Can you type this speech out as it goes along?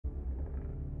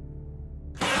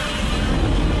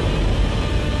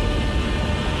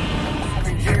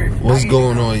What's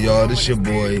going on, y'all? This your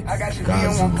boy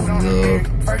Godzilla Love,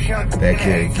 back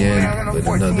here again with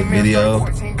another video.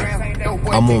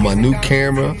 I'm on my new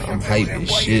camera. I'm hyped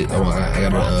as shit. I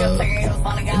got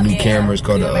a new camera. It's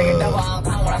called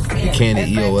the Canon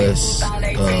EOS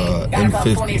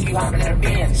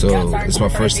M50. So it's my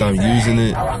first time using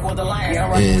it,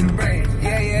 and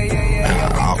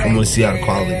I want to see how the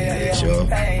quality is, y'all.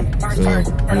 So we're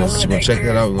gonna check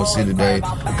that out. We're gonna see today.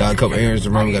 Got a couple errands to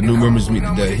run. We got new members to meet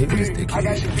today. Look at this dickhead.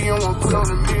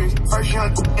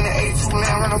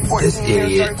 This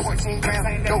idiot.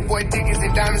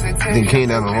 Then came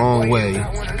down the wrong way.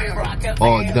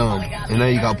 All dumb. And now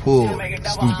you got pulled.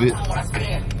 Stupid.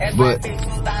 But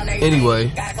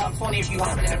anyway,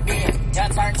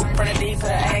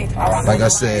 like I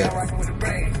said,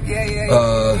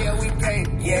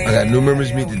 I got new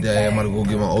members meet today. I'm gonna go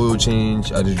get my oil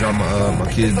change. I just dropped my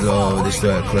kids off. They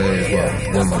still had class.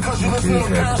 Well, one of my kids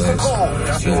had class.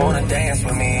 So I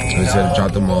just had to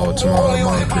drop them all tomorrow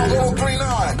at my crib.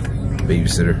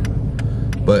 Babysitter.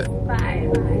 But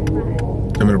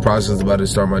I'm in the process about to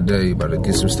start my day. About to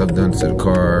get some stuff done to the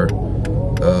car.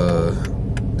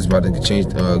 It's about to get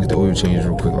the oil change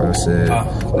real quick, like I said.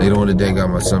 Later on today, got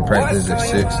my son practice at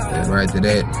 6, and right after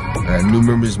that, I got new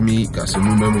members meet. Got some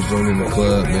new members joining the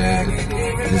club, man.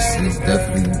 This is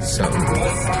definitely something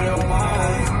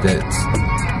that's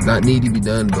not need to be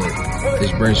done, but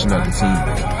it's branching out the team.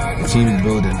 The team is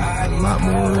building a lot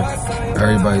more.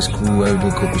 Everybody's cool.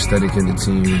 Everything copacetic in the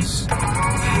team is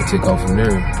gonna take off from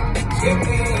there. So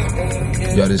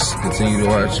y'all just continue to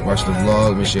watch the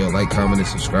vlog. Make sure y'all like, comment, and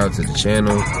subscribe to the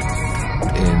channel.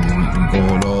 And we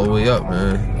going all the way up,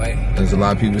 man. There's a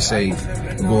lot of people say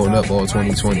we're going up all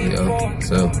 2020, yo.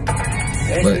 So,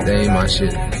 but that ain't my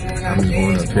shit. I'm just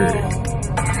going up, period.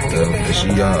 So make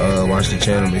sure y'all watch the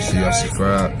channel. Make sure y'all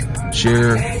subscribe,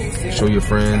 share, show your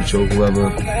friends, show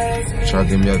whoever. Try to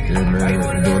get me up there, man.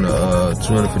 I'm doing a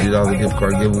 $250 gift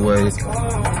card giveaway at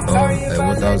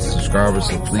 1,000 subscribers,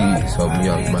 so please help me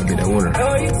out. You might be that winner.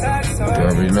 You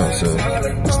already know, so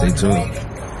stay tuned.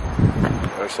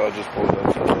 Alright, so I just pulled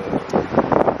up to my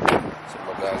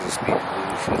guys at Speed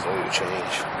Blue for his oil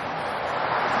change.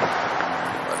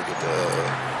 About to get the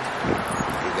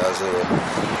guys oil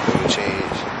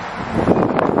change.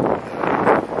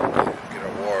 Get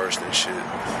our wires and shit.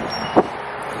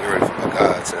 Get ready for my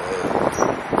guys.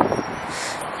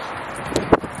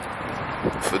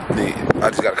 I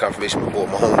just got a confirmation from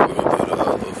my homeboy. We're gonna do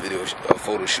a little video,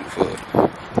 photo shoot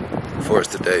for us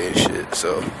today and shit.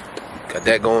 So got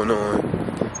that going on,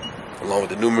 along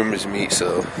with the new members meet.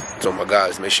 So my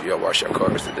guys, make sure y'all wash your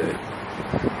cars today.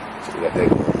 So we got that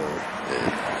going on,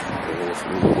 and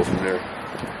we'll go from there.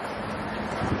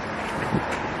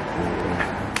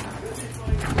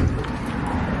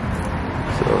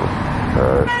 So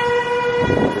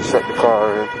let's set the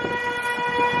car in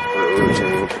for the oil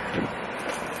change.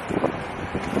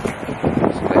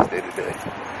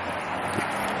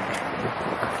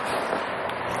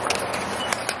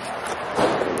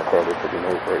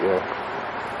 Right now.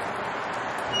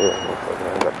 Yeah, I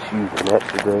got shoes and that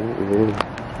today.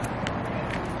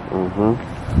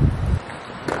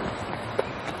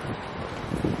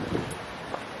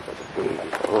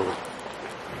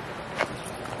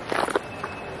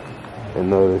 And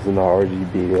no, this is not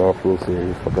RGB, they're all full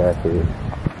series. Fuck out here.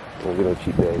 Don't get no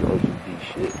cheap bag RGB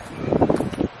shit.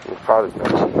 It's probably not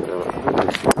cheap though. I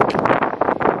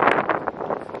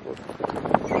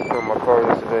put my car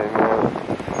yesterday, man.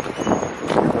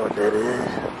 What that is.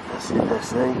 Let's see what that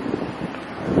say.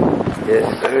 Yes,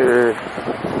 sir.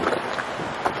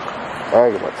 I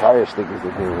gotta get my tire stickers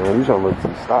in here, man. These don't look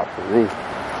too stock for me. I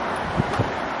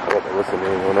got to listen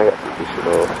in when I got to take this shit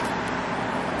off.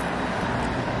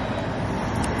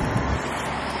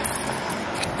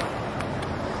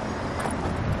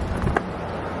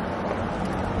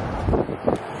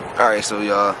 Alright, so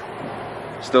y'all,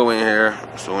 still waiting here.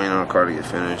 Still waiting on the car to get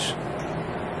finished.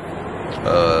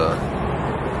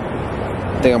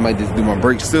 I think I might just do my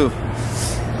brakes too.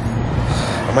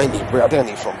 I think I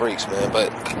need front brakes, man.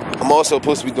 But I'm also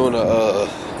supposed to be doing a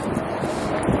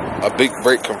big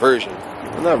brake conversion.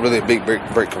 Not really a big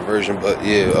brake conversion, but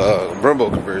yeah, Brembo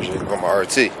conversion on my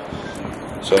RT.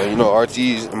 So you know,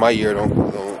 RTs in my year don't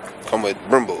come with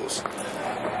Brembos.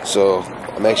 So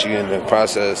I'm actually in the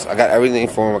process. I got everything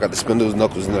for them. I got the spindles,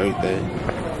 knuckles, and everything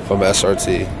from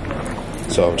SRT.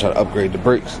 So I'm trying to upgrade the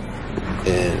brakes,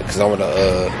 and because I want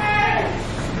to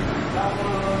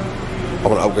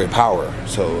upgrade power.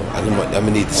 So I'm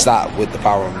gonna need to stop with the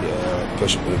power I'm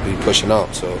pushing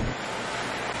out. So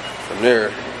from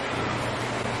there,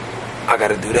 I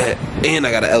gotta do that, and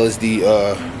I got an LSD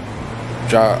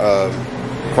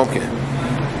pumpkin.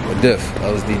 Diff,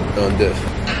 LSD on Diff.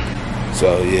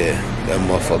 So yeah, that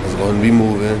motherfucker's going to be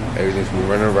moving. Everything's moving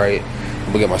running right. I'm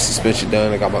gonna get my suspension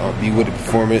done. I got my Be Woody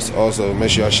performance. Also, make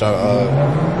sure y'all check out.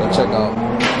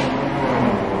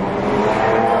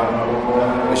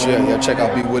 Make sure y'all check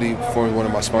out Be Woody performance. One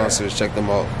of my sponsors. Check them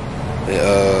out.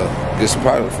 And, get some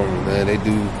product from them, man.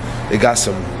 They got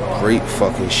some great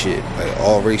fucking shit, like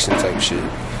all racing type shit.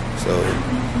 So,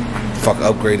 fuck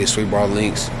upgraded sway bar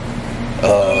links,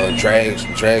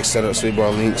 drag setup sway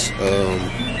bar links.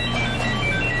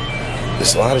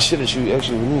 There's a lot of shit that you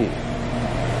actually need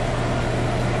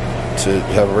to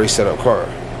have a race setup car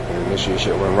and make sure your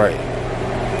shit run right.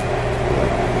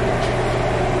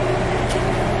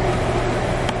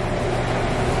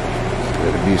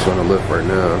 Yeah, the beast on the lift right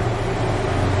now.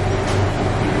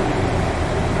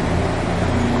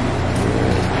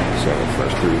 So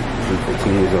fresh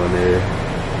 315s on there.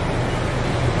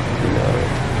 You know,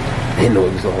 ain't no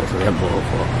exhaust for that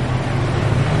motherfucker.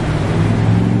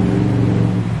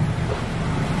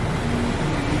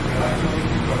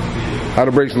 How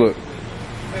the brakes look?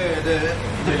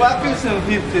 The back is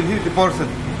 50%.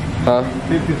 Huh?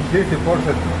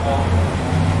 50%.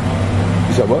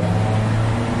 You said what?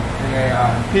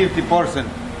 50%.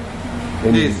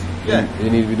 This. Yeah.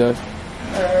 It need to be done?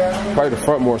 Probably the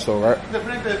front more so, right? The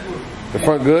front is good. The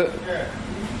front good? Yeah.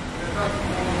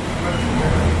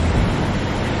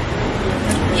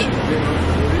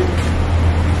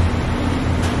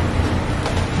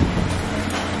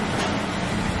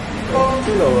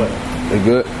 You know what? They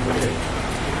good?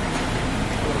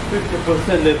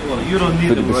 50% left one. You don't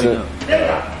need them right now.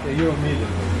 Yeah, you don't need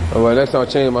them. Oh, well, next time I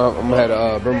change, I'm gonna have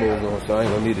the Brembo going, so I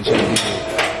ain't gonna need to change these.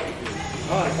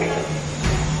 Alright.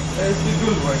 It's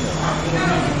good right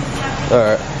now.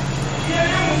 Alright.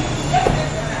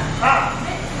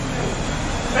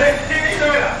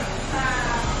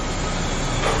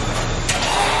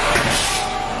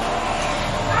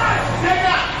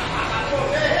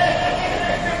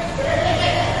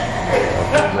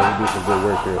 We do some good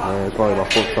work here, man. It's probably my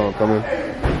fourth time coming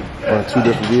on 2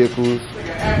 different vehicles.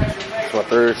 It's my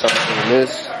third time doing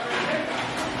this.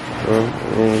 You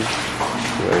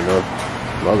already know.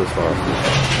 My other sponsors.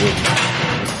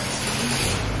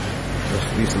 That's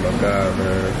Lisa, my guy,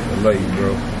 man. I love you,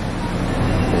 bro.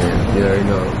 And yeah, you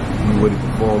know, Be Woody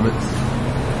performance.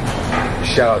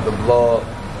 Shout out the vlog.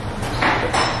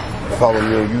 Follow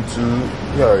me on YouTube.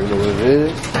 You already know what it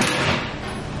is.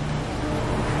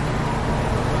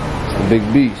 Big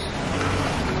beast.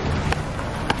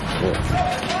 Yeah.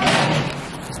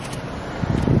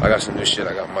 I got some new shit.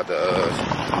 I got in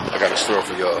store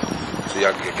for y'all. So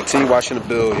y'all can continue watching the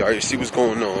build. Y'all see what's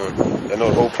going on. Y'all know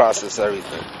the whole process,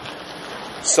 everything.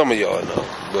 Some of y'all know,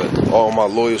 but all my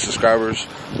loyal subscribers,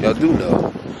 y'all do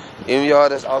know. Even y'all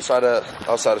that's outside of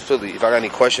Philly, if I got any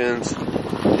questions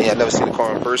and y'all never seen the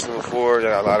car in person before,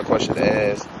 y'all got a lot of questions to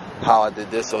ask. How I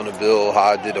did this on the build,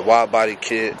 how I did the wide body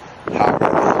kit, how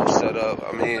I set up.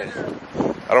 I mean,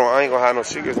 I ain't gonna have no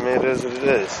secrets, man. It is what it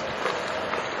is.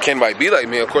 Ken might be like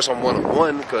me. Of course, I'm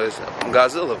one-on-one because I'm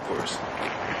Godzilla, of course.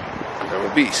 I'm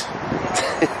a beast.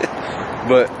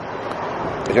 But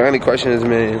if you got any questions,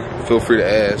 man, feel free to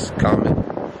ask, comment.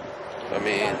 I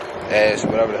mean, ask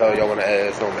whatever the hell y'all want to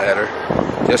ask. Don't matter.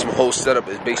 Just my whole setup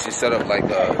is basically set up like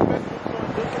the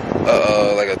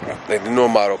newer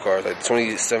model cars, like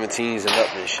 2017s and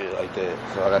up and shit like that.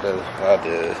 So I got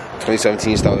the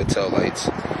 2017 style tail lights.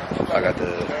 I got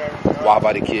the wide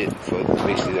body kit for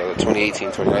basically like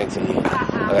 2018, 2019.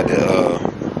 I got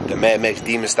the Mad Max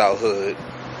Demon style hood,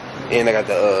 and I got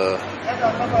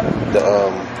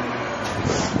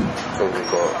what was it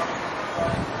called?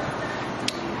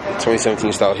 The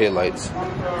 2017 style headlights.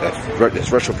 That's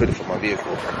retrofitted for my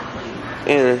vehicle,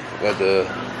 and I got the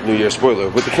New Year spoiler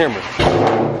with the camera.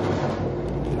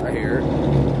 I hear it.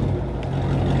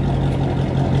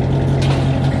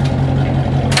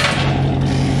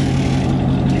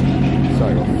 It's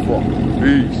like a fucking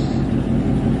beast.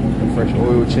 A fresh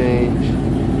oil change.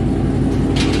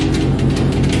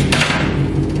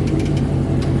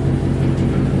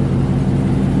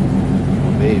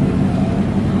 Oh, baby.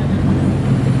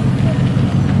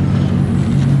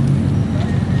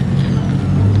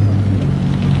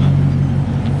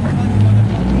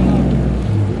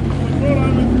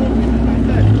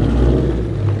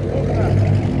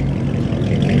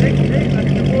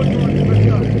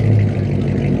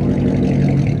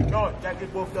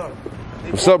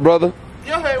 What's up, brother?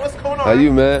 Yo, hey, what's going on? How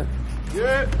you, man?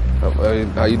 Good.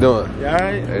 How you doing? Yeah,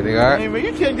 right. Everything all right? Hey, man,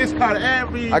 you can't just call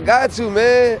every... I got to,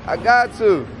 man. I got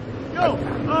to. Yo,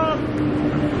 no.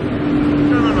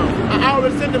 I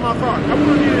already sent in my car. I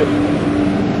want you to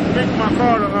make my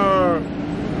car,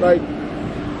 like,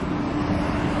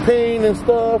 paint and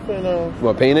stuff, and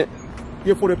What, paint it?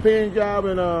 yeah, for the paint job,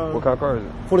 and What kind of car is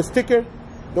it? for the sticker,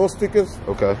 those stickers.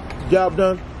 Okay. Job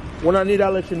done. When I need,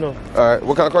 I'll let you know. All right.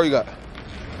 What kind of car you got?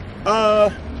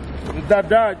 That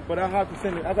Dodge, but I have to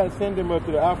send it. I gotta send them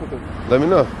to the Africa. Let me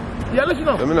know. Yeah, I'll let you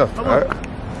know. Let me know. All right.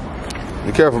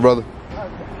 Be careful, brother.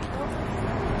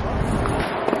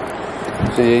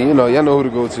 So yeah, you know, y'all know who to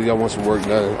go to. Y'all want some work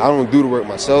done. I don't do the work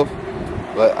myself,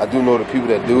 but I do know the people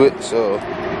that do it. So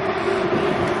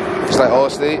it's like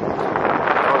Allstate.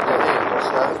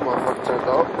 This motherfucker turned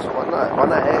off. So why not? Why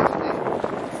not ask me?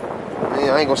 I mean,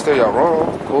 I ain't gonna steer y'all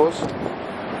wrong, of course.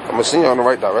 I'm gonna send y'all in the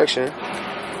right direction.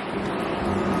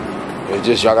 It's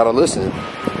just y'all gotta listen.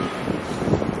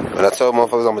 When I tell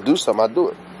motherfuckers I'm gonna do something, I do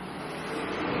it.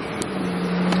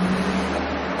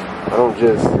 I don't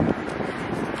just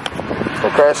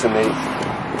procrastinate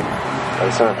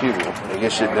like certain people. They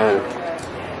get shit done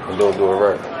and don't do it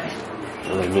right.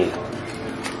 Like me.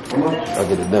 I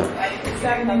get it done.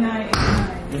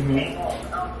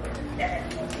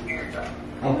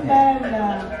 Okay.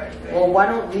 Well, why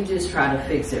don't we just try to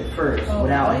fix it first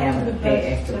without having to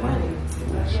pay extra money?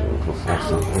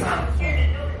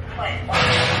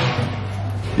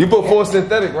 You put full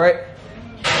synthetic, right?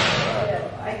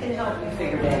 I can help you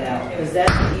figure that out, because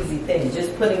that's the easy thing.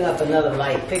 Just putting up another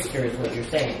light fixture is what you're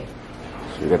saying.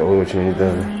 So you got the oil change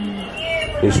done.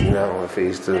 Issue now on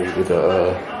phase 2 with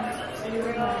the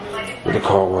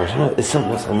car wash. You know, it's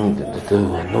something else I need to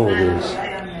do. I know it is.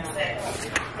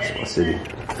 It's my city.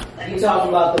 You talking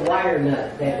about the wire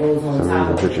nut that goes on top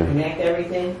of it to picture. connect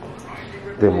everything?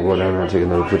 Then we'll go down there and take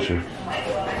another picture.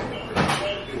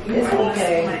 It's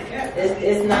okay.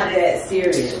 It's not that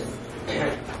serious.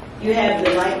 You have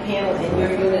the light panel in your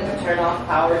unit to turn off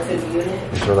power to the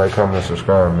unit? Be sure like, comment, and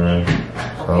subscribe, man.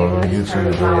 So on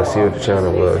YouTube, man, I see what the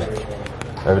channel was.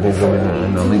 Everything's gonna be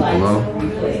in the link below.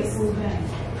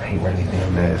 I ain't running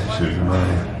damn ass. This shit is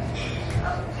annoying.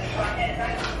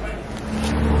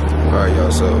 Alright,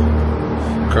 y'all, so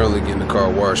currently getting the car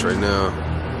washed right now.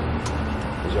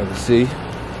 As y'all can see.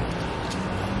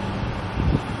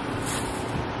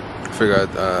 Figure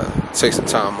I'd take some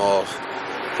time off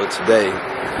for today.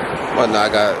 But no, I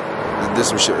did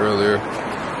some shit earlier.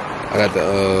 I got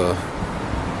the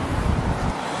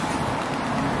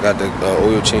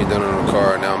oil change done on the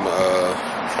car. Now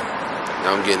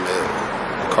I'm getting the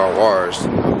car washed.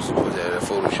 I was supposed to have a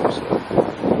photo shoot, so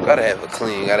gotta have it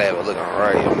clean, gotta have it looking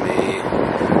right. I mean,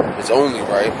 it's only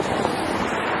right.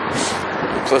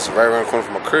 And plus, it's right around the corner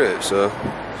from my crib, so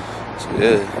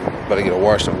yeah. About to get a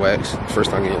wash and wax.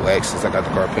 First time getting waxed since I got the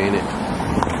car painted.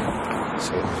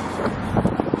 So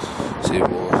see if you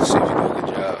do a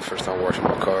good job. First time washing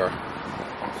my car.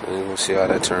 So we'll see how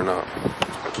that turned out.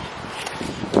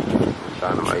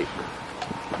 Dynamite.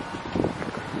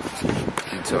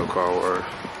 Detail car wash.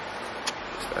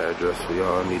 It's the address for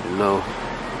y'all need to know.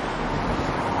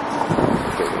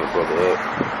 Picking my brother up.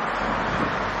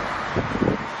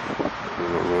 You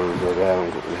know, I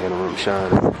had him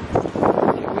shining.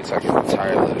 Can't wait till I get my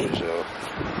tire letters, yo.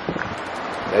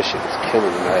 That shit is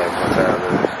killing me when I have my tire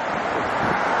letters.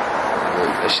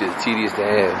 That shit is tedious to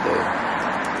have, though.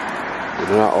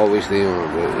 They're not always stay on,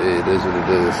 but it is what it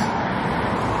is.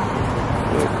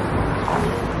 But,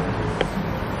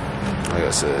 like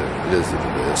I said, it is what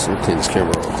it is. So clean this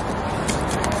camera off.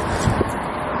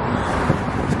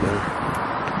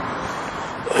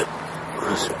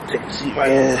 Let's take a seat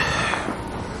right here.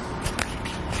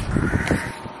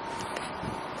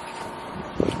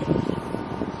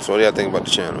 So what do y'all think about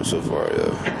the channel so far, yo?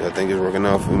 Y'all think it's working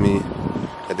out for me?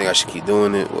 I think I should keep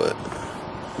doing it. What?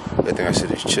 I think I should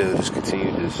just chill, just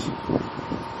continue just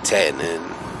tatting and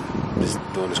just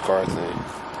doing this car thing.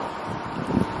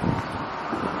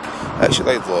 I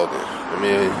actually like vlogging. I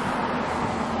mean,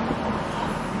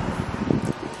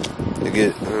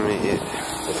 it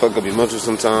fuck up your mental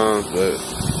sometimes, but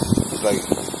it's like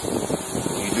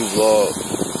when you do vlog,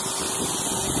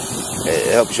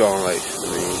 it helps y'all in life. I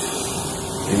mean,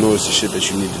 you notice the shit that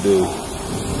you need to do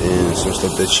and some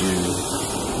stuff that you're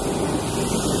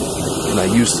not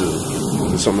used to.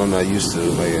 It's something I'm not used to.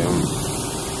 Like I'm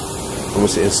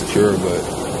almost insecure, but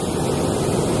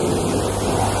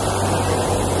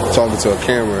talking to a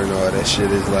camera and all that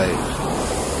shit is like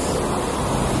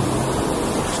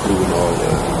just doing all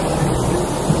that.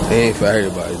 It ain't for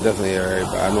everybody. It's definitely ain't for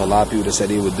everybody. I know a lot of people that said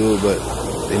they would do it, but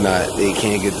they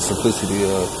can't get the simplicity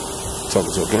of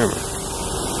talking to a camera.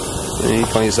 And you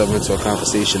find yourself into a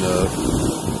conversation of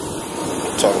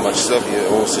talking about yourself, your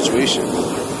own situation.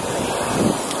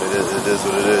 It is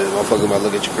what it is. Motherfucker might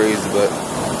look at you crazy, but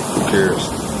who cares? I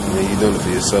mean, you're doing it for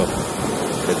yourself.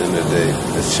 At the end of the day,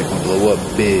 this shit can blow up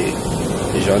big,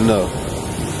 as y'all know.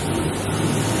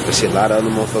 But shit, a lot of other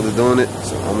motherfuckers doing it,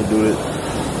 so I'm gonna do it.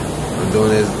 I'm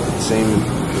doing it the same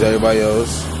as everybody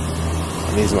else.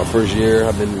 I mean, it's my first year.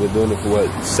 I've been doing it for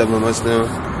what, 7 months now.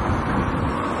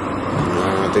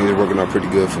 I think it's working out pretty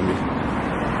good for me.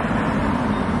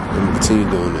 I'm gonna continue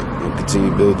doing it. I'm gonna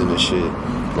continue building this shit.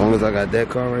 As long as I got that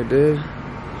car right there,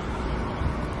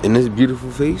 in this beautiful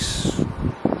face,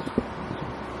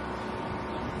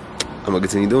 I'm gonna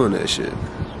continue doing that shit.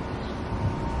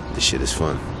 This shit is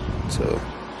fun. So,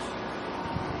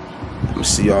 I'm gonna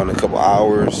see y'all in a couple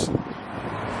hours.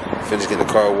 Finish getting the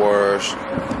car washed.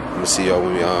 I'm gonna see y'all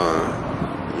when we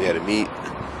had a meet.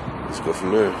 Let's go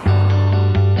from there.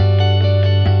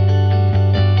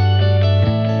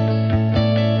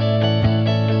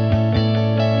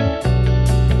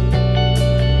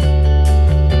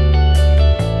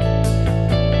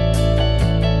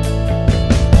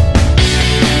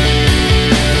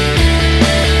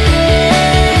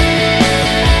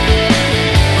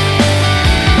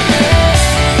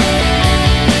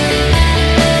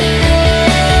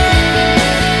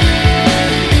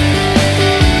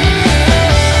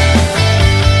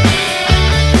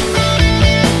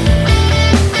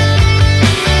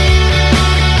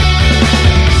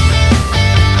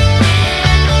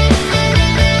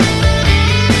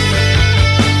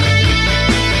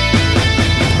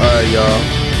 Y'all,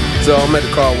 so I'm at the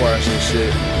car wash and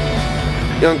shit.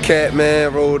 Young cat,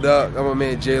 man, rolled up. Got my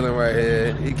man Jalen right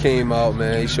here. He came out,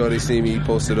 man. He sure they see me. He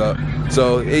posted up.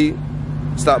 So he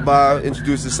stopped by,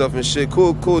 introduced himself and shit.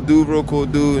 Cool dude, real cool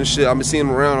dude and shit. I've been seeing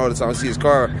him around all the time. I see his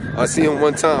car. I see him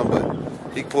one time, but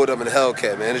he pulled up in the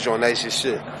Hellcat, man. This joint nice as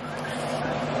shit.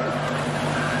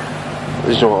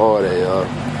 This joint all that, y'all.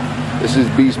 This is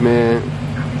Beast, man.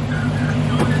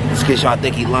 Just in case y'all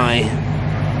think he lying.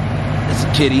 It's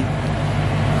a kitty.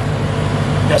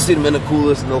 I see them in the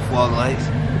coolest, no fog lights.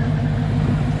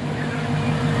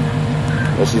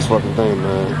 That's his fucking thing,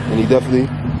 man. And he definitely,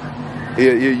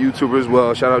 you're a YouTuber as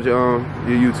well. Shout out to your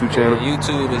YouTube channel.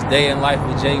 YouTube is Day in Life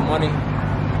with J Money.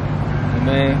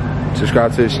 Man,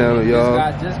 subscribe to his channel, y'all.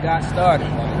 Just got started.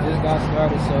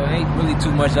 So it ain't really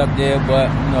too much up there, but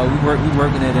you know, we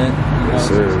working it in. You know, yes,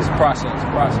 sir. It's a process.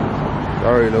 You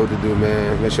already know what to do,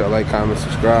 man. Make sure y'all like, comment,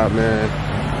 subscribe, man.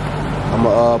 I'm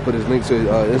gonna put his link to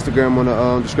Instagram on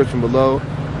the description below.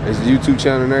 His YouTube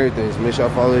channel and everything. So make sure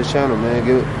y'all follow his channel, man.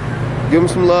 Give him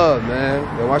some love, man.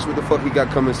 And watch what the fuck he got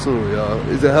coming soon, y'all.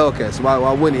 It's a Hellcat, so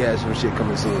why wouldn't he have some shit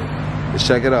coming soon? Let's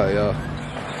check it out, y'all.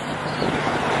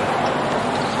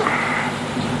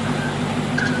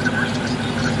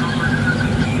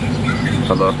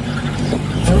 Hello.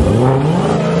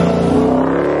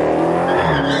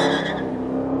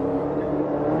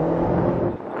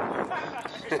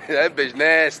 That bitch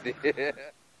nasty.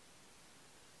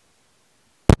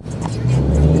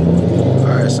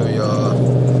 Alright, so y'all,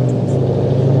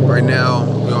 right now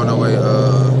we on our way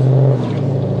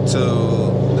to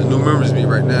the new members meet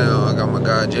right now. I got my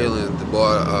guy Jalen, the boy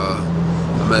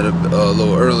I met a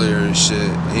little earlier and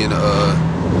shit. He and the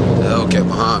Hellcat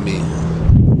behind me.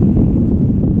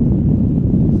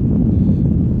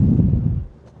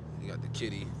 He got the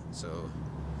kitty, so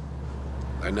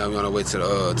right now we on our way to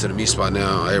the meet spot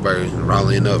now. Everybody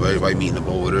rallying up, everybody meeting up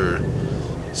over there.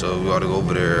 So we ought to go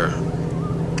over there,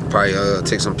 probably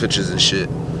take some pictures and shit.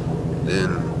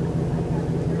 Then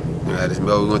we're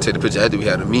gonna take the picture after we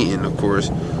had a meeting, of course.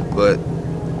 But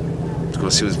just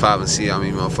gonna see what's poppin', see how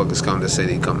many motherfuckers come that say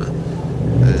they coming.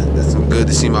 It's good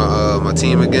to see my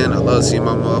team again. I love seeing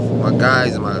my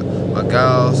guys and my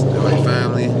gals and my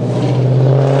family.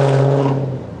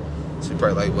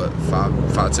 Probably like what,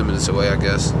 5-10 minutes away, I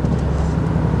guess.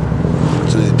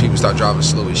 So if people start driving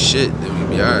slow as shit, then we'll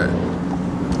be alright.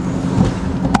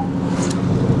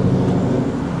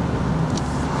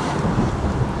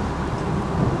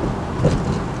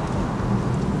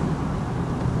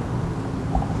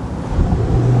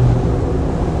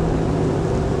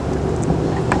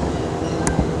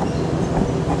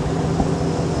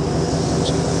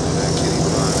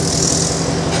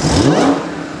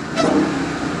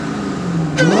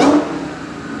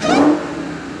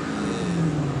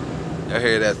 I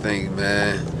hear that thing,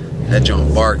 man. That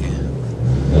joint barking.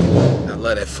 I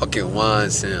love that fucking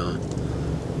whine sound.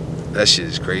 That shit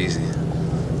is crazy.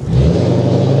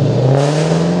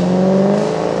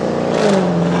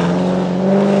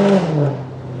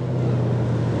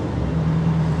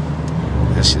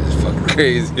 That shit is fucking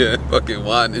crazy. Yeah, fucking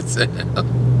whining sound.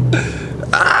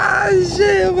 Ah,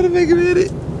 shit, I'm gonna make him hit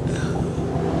it.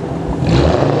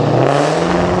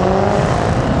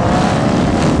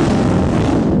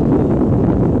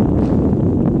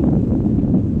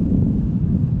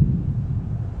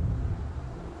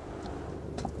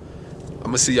 I'm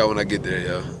I'ma see y'all when I get there,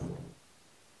 yo.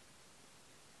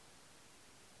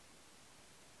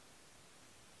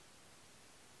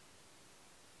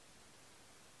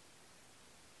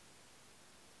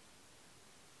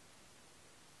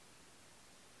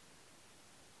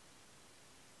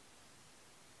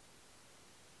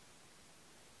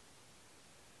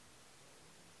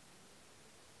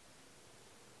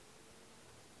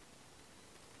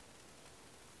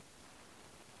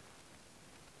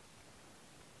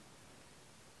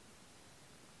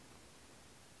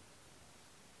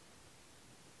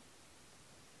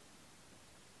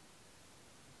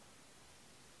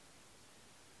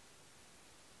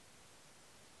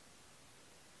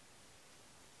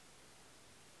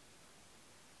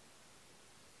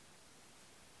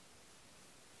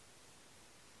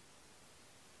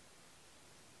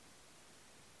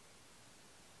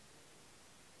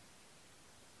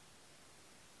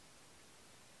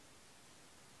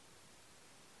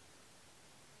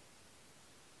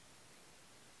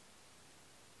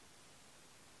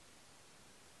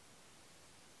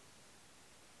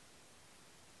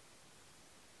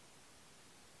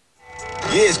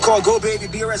 Yeah, it's called Go Baby,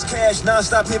 BRS Cash,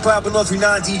 non-stop hip-hop, and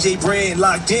 1039 DJ Brand,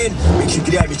 locked in. Make sure you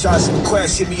get at me, try some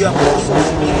requests, hit me up on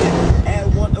social media, at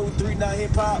 1039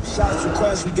 hip-hop, shout out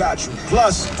requests, we got you.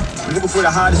 Plus, we're looking for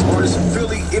the hottest artist in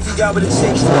Philly, if you got what it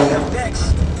takes, up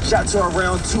next. Shout out to our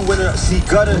round 2 winner, C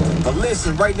Gutter. But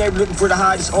listen, right now we're looking for the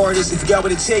hottest artist, if you got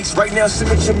what it takes. Right now,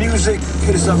 submit your music,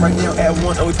 hit us up right now at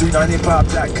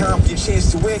 1039hiphop.com for your chance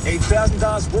to win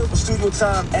 $8,000 worth of studio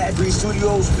time at Breeze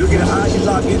Studios. You'll get an IG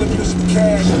Lock interview, some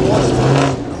cash, and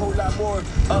a whole lot more.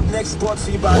 Up next, brought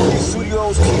to you by Breeze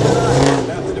Studios. Keep it on.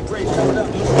 After the break, coming up.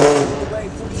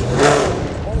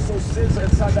 Also, SZA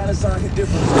and Ty Dolla $ign hit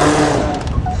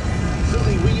different.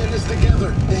 Philly, we in this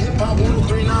together. The Hip Hop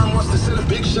 1039 wants to send a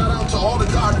big shout out to all the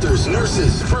doctors,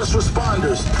 nurses, first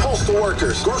responders, postal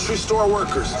workers, grocery store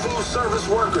workers, food service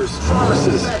workers,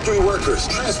 pharmacists, factory workers,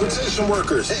 transportation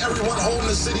workers, and everyone holding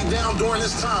the city down during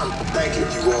this time. Thank you.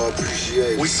 You all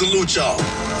appreciate it. We salute y'all.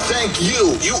 Thank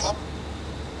you. You.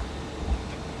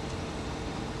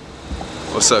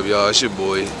 What's up, y'all? It's your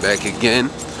boy back again.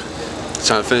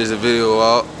 Trying to finish the video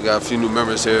out. We got a few new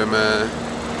members here, man.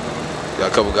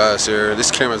 Got a couple guys here.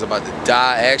 This camera's about to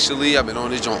die, actually. I've been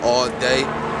on this joint all day.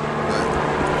 But,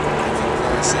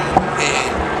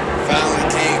 man, finally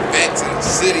came back to the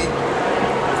city.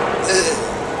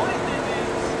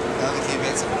 Finally came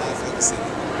back to the motherfucking city.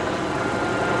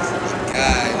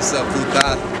 Guy, what's up,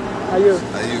 Puta? How you?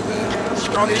 How you, man?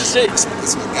 Strong as shit. It's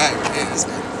my guy, man. It's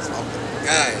my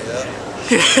guy, yeah.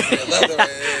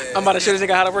 I'm about to show this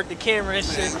nigga how to work the camera and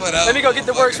shit. Man, let me go get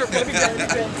the works real quick. Let me go. I'll be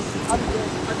back. I'll be back.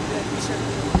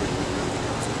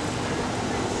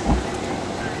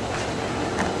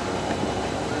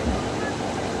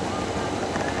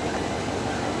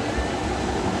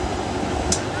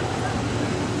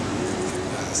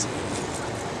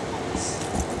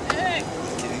 Hey.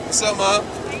 What's up, Mom?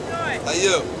 How you doing? How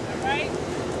you? All right.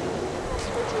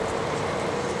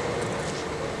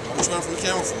 What you running from the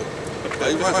camera for? Why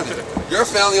you running? Your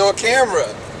family on camera.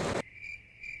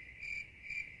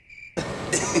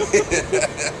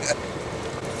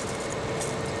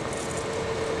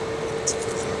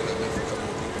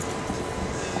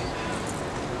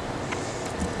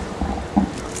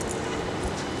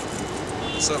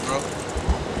 What's up, bro?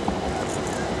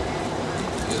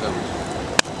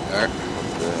 Alright.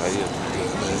 How you?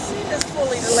 Good, man. See this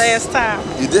fully the last time.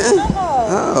 You didn't?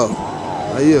 Oh.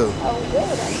 How you? Oh,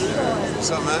 good. How you doing?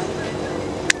 What's up, man?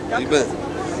 How you been? I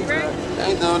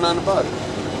ain't doing nothing about it.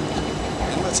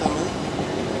 Ain't much time, man.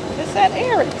 It's at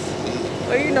Eric's.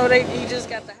 Well, you know, he just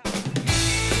got the house.